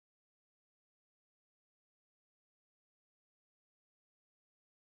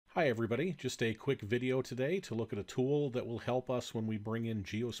Hi everybody, just a quick video today to look at a tool that will help us when we bring in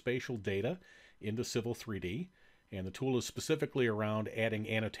geospatial data into Civil 3D. And the tool is specifically around adding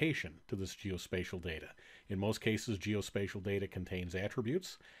annotation to this geospatial data. In most cases, geospatial data contains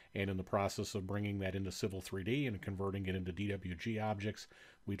attributes, and in the process of bringing that into Civil 3D and converting it into DWG objects,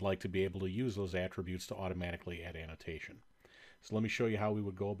 we'd like to be able to use those attributes to automatically add annotation. So let me show you how we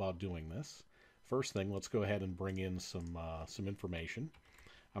would go about doing this. First thing, let's go ahead and bring in some information.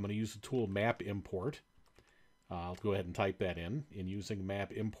 I'm going to use the tool MAPIMPORT. I'll go ahead and type that in. In using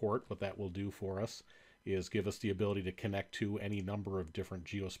MAPIMPORT, what that will do for us is give us the ability to connect to any number of different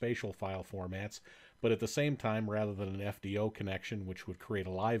geospatial file formats, but at the same time, rather than an FDO connection, which would create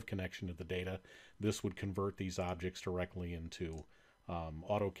a live connection to the data, this would convert these objects directly into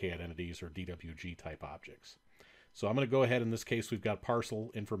AutoCAD entities or DWG type objects. So I'm going to go ahead, in this case, we've got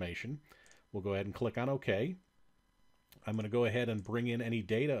parcel information. We'll go ahead and click on OK. I'm going to go ahead and bring in any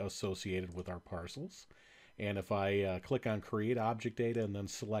data associated with our parcels. And if I click on Create Object Data and then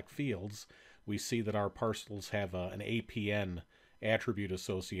select Fields, we see that our parcels have an APN attribute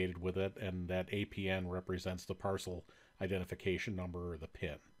associated with it, and that APN represents the parcel identification number or the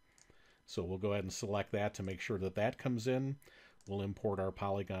PIN. So we'll go ahead and select that to make sure that that comes in. We'll import our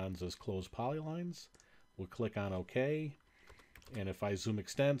polygons as closed polylines. We'll click on OK. And if I zoom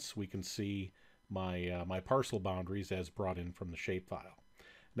extents, we can see my parcel boundaries as brought in from the shapefile.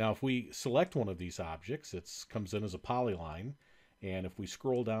 Now, if we select one of these objects, it comes in as a polyline. And if we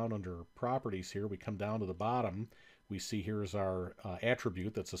scroll down under Properties here, we come down to the bottom, we see here's our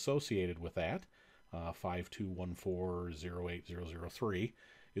attribute that's associated with that. 521408003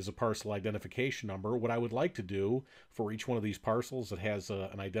 is a parcel identification number. What I would like to do for each one of these parcels that has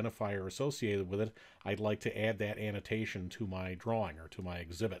an identifier associated with it, I'd like to add that annotation to my drawing or to my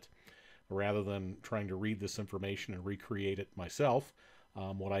exhibit. Rather than trying to read this information and recreate it myself,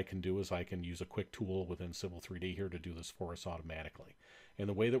 what I can do is I can use a quick tool within Civil 3D here to do this for us automatically. And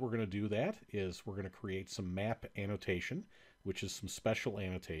the way that we're going to do that is we're going to create some map annotation, which is some special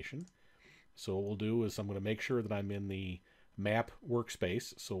annotation. So what we'll do is I'm going to make sure that I'm in the map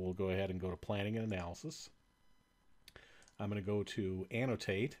workspace. So we'll go ahead and go to Planning and Analysis. I'm going to go to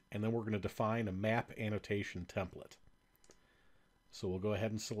Annotate, and then we're going to define a map annotation template. So we'll go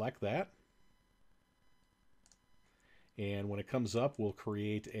ahead and select that. And when it comes up, we'll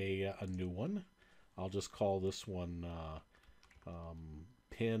create a new one. I'll just call this one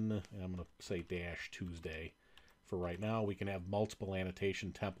pin, and I'm going to say -Tuesday. For right now, we can have multiple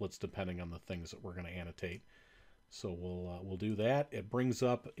annotation templates depending on the things that we're going to annotate. So we'll do that. It brings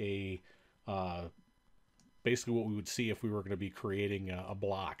up a basically what we would see if we were going to be creating a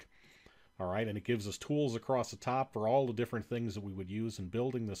block. All right, and it gives us tools across the top for all the different things that we would use in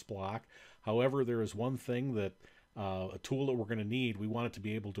building this block. However, there is one thing that a tool that we're going to need. We want it to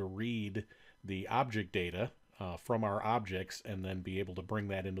be able to read the object data from our objects and then be able to bring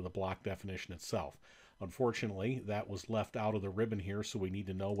that into the block definition itself. Unfortunately, that was left out of the ribbon here, so we need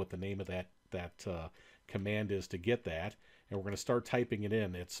to know what the name of that command is to get that. And we're going to start typing it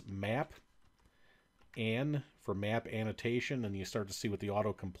in. It's map and for map annotation, and you start to see with the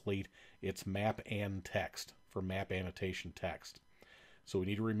autocomplete, it's map and text for map annotation text. So we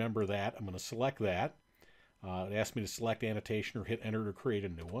need to remember that. I'm going to select that. It asks me to select annotation or hit enter to create a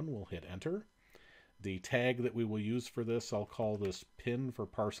new one. We'll hit enter. The tag that we will use for this, I'll call this pin for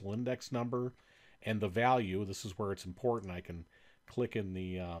parcel index number, and the value, this is where it's important. I can click in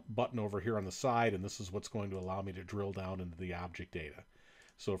the button over here on the side, and this is what's going to allow me to drill down into the object data.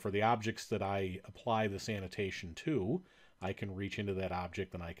 So for the objects that I apply this annotation to, I can reach into that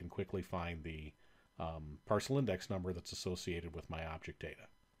object and I can quickly find the parcel index number that's associated with my object data.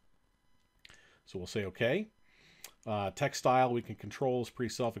 So we'll say OK. Text style we can control is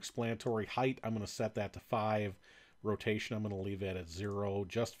pretty self-explanatory. Height, I'm going to set that to 5. Rotation, I'm going to leave that at 0.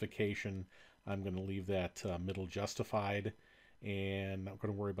 Justification, I'm going to leave that middle justified. And I'm not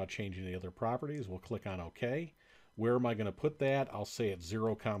going to worry about changing the other properties. We'll click on OK. Where am I going to put that? I'll say at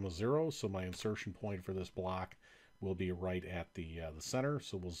 0, 0, so my insertion point for this block will be right at the center.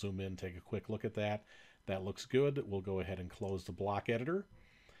 So we'll zoom in, take a quick look at that. That looks good. We'll go ahead and close the block editor.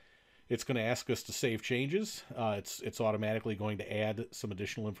 It's going to ask us to save changes. It's automatically going to add some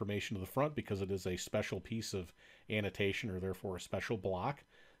additional information to the front because it is a special piece of annotation, or therefore a special block.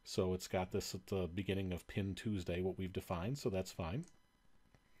 So it's got this at the beginning of Pin Tuesday, what we've defined, so that's fine.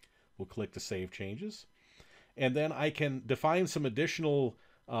 We'll click to save changes. And then I can define some additional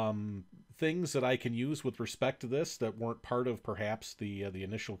things that I can use with respect to this that weren't part of perhaps the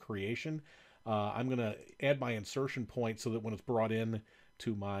initial creation. I'm going to add my insertion point so that when it's brought in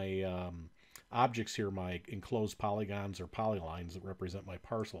to my objects here, my enclosed polygons or polylines that represent my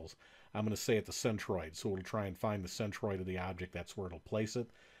parcels, I'm going to say at the centroid. So it'll try and find the centroid of the object. That's where it'll place it.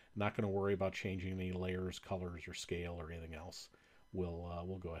 Not going to worry about changing any layers, colors, or scale or anything else.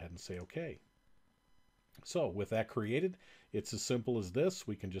 We'll go ahead and say OK. So with that created, it's as simple as this.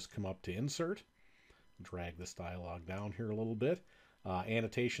 We can just come up to Insert, drag this dialog down here a little bit.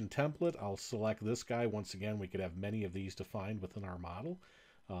 Annotation template, I'll select this guy. Once again, we could have many of these defined within our model.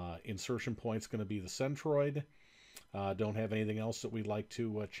 Insertion point's going to be the centroid. Don't have anything else that we'd like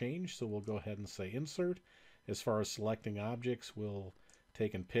to change, so we'll go ahead and say Insert. As far as selecting objects, we'll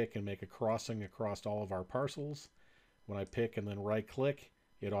take and pick and make a crossing across all of our parcels. When I pick and then right-click,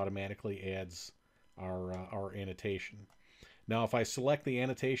 it automatically adds our annotation. Now, if I select the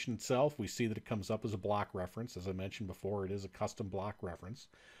annotation itself, we see that it comes up as a block reference. As I mentioned before, it is a custom block reference.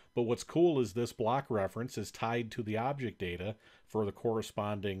 But what's cool is this block reference is tied to the object data for the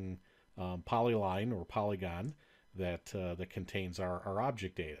corresponding polyline or polygon that contains our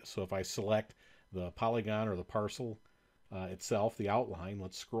object data. So if I select the polygon or the parcel itself, the outline,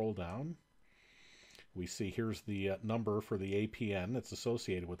 let's scroll down. We see here's the number for the APN that's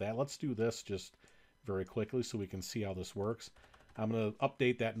associated with that. Let's do this just very quickly so we can see how this works. I'm going to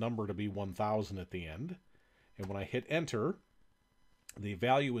update that number to be 1000 at the end. And when I hit enter, the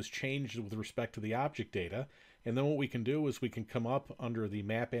value is changed with respect to the object data. And then what we can do is we can come up under the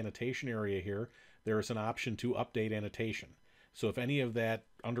map annotation area here. There is an option to update annotation. So if any of that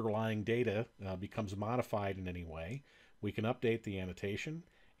underlying data becomes modified in any way, we can update the annotation.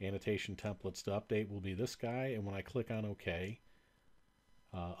 Annotation templates to update will be this guy. And when I click on OK,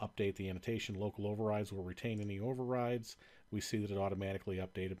 update the annotation, local overrides will retain any overrides. We see that it automatically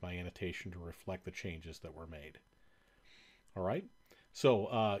updated my annotation to reflect the changes that were made. All right,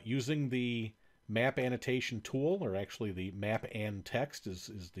 so using the map annotation tool, or actually the MAPANNTEXT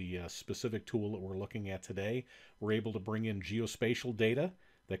is the specific tool that we're looking at today, we're able to bring in geospatial data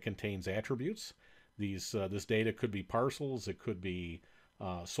that contains attributes. This data could be parcels, it could be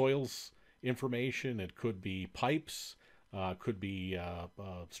soils information, it could be pipes, could be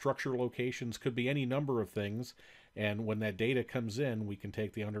structure locations, could be any number of things. And when that data comes in, we can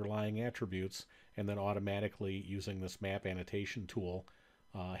take the underlying attributes and then automatically, using this map annotation tool,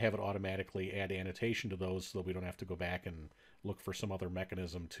 have it automatically add annotation to those so that we don't have to go back and look for some other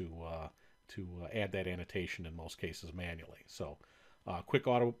mechanism to add that annotation, in most cases manually. So quick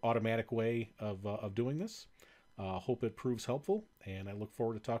automatic way of doing this. Hope it proves helpful, and I look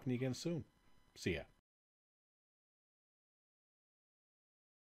forward to talking to you again soon. See ya.